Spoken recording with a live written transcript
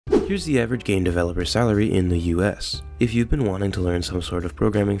Here's the average game developer salary in the US. If you've been wanting to learn some sort of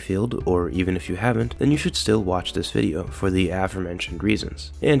programming field, or even if you haven't, then you should still watch this video for the aforementioned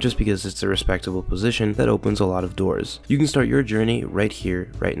reasons. And just because it's a respectable position that opens a lot of doors. You can start your journey right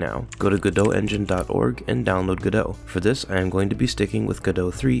here, right now. Go to godotengine.org and download Godot. For this, I am going to be sticking with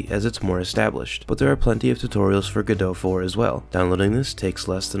Godot 3 as it's more established, but there are plenty of tutorials for Godot 4 as well. Downloading this takes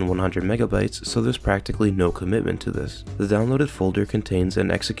less than 100 megabytes, so there's practically no commitment to this. The downloaded folder contains an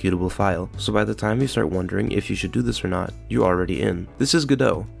executable file, so by the time you start wondering if you should do this or not, you're already in. This is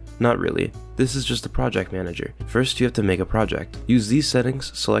Godot. Not really. This is just a project manager. First, you have to make a project. Use these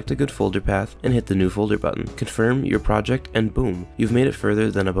settings, select a good folder path, and hit the new folder button. Confirm your project, and boom, you've made it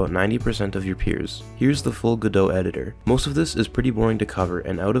further than about 90% of your peers. Here's the full Godot editor. Most of this is pretty boring to cover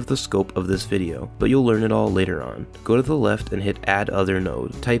and out of the scope of this video, but you'll learn it all later on. Go to the left and hit Add Other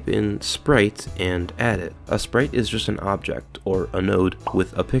Node. Type in Sprite and add it. A sprite is just an object, or a node,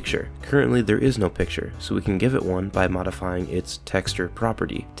 with a picture. Currently, there is no picture, so we can give it one by modifying its texture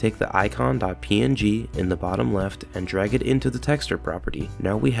property. Take the icon.png in the bottom left and drag it into the texture property.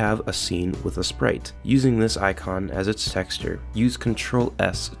 Now we have a scene with a sprite. Using this icon as its texture, use Ctrl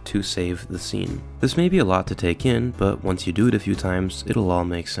S to save the scene. This may be a lot to take in, but once you do it a few times, it'll all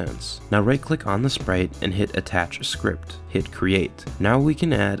make sense. Now right click on the sprite and hit Attach Script. Hit Create. Now we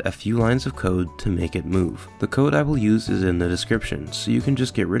can add a few lines of code to make it move. The code I will use is in the description, so you can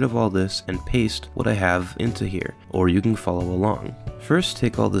just get rid of all this and paste what I have into here, or you can follow along. First,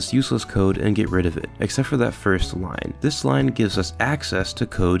 take all this useless code and get rid of it, except for that first line. This line gives us access to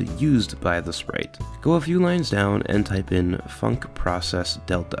code used by the sprite. Go a few lines down and type in func process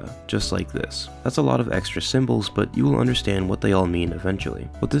delta, just like this. That's a lot of extra symbols, but you will understand what they all mean eventually.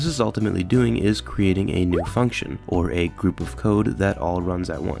 What this is ultimately doing is creating a new function, or a group of code that all runs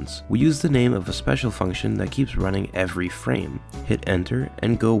at once. We use the name of a special function that keeps running every frame. Hit enter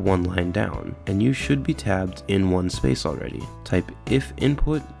and go one line down, and you should be tabbed in one space already. Type if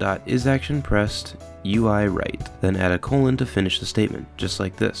input.isActionPressed UI right, then add a colon to finish the statement, just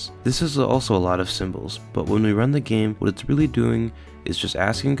like this. This is also a lot of symbols, but when we run the game, what it's really doing is just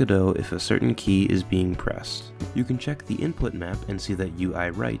asking Godot if a certain key is being pressed. You can check the input map and see that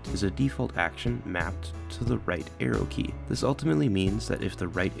UI right is a default action mapped to the right arrow key. This ultimately means that if the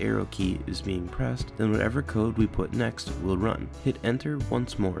right arrow key is being pressed, then whatever code we put next will run. Hit enter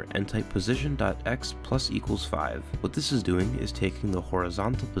once more and type position.x + 5. What this is doing is taking the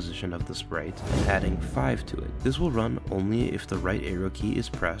horizontal position of the sprite and adding 5 to it. This will run only if the right arrow key is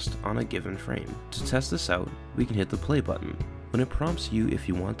pressed on a given frame. To test this out, we can hit the play button. When it prompts you if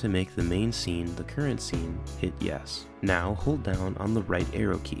you want to make the main scene the current scene, hit yes. Now hold down on the right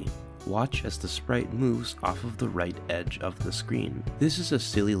arrow key. Watch as the sprite moves off of the right edge of the screen. This is a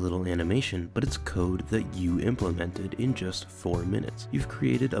silly little animation, but it's code that you implemented in just 4 minutes. You've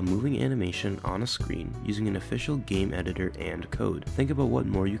created a moving animation on a screen using an official game editor and code. Think about what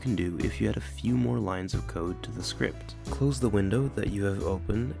more you can do if you add a few more lines of code to the script. Close the window that you have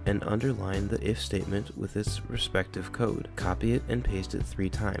opened and underline the if statement with its respective code. Copy it and paste it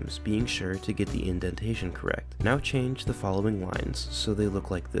 3 times, being sure to get the indentation correct. Now change the following lines so they look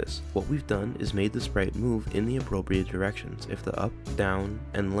like this. What we've done is made the sprite move in the appropriate directions if the up, down,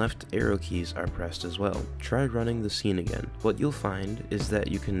 and left arrow keys are pressed as well. Try running the scene again. What you'll find is that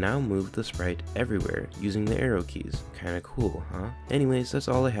you can now move the sprite everywhere using the arrow keys. Kinda cool, huh? Anyways, that's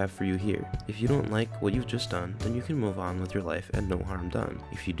all I have for you here. If you don't like what you've just done, then you can move on with your life and no harm done.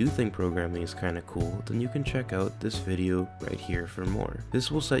 If you do think programming is kinda cool, then you can check out this video right here for more.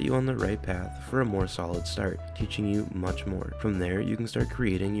 This will set you on the right path for a more solid start, teaching you much more. From there, you can start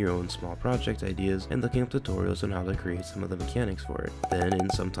creating your own small project ideas and looking up tutorials on how to create some of the mechanics for it. Then in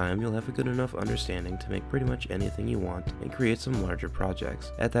some time you'll have a good enough understanding to make pretty much anything you want and create some larger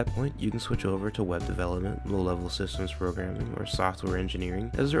projects. At that point you can switch over to web development, low-level systems programming, or software engineering,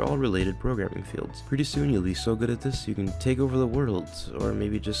 as they're all related programming fields. Pretty soon you'll be so good at this you can take over the world, or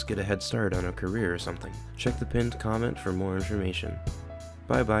maybe just get a head start on a career or something. Check the pinned comment for more information.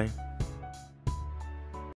 Bye bye.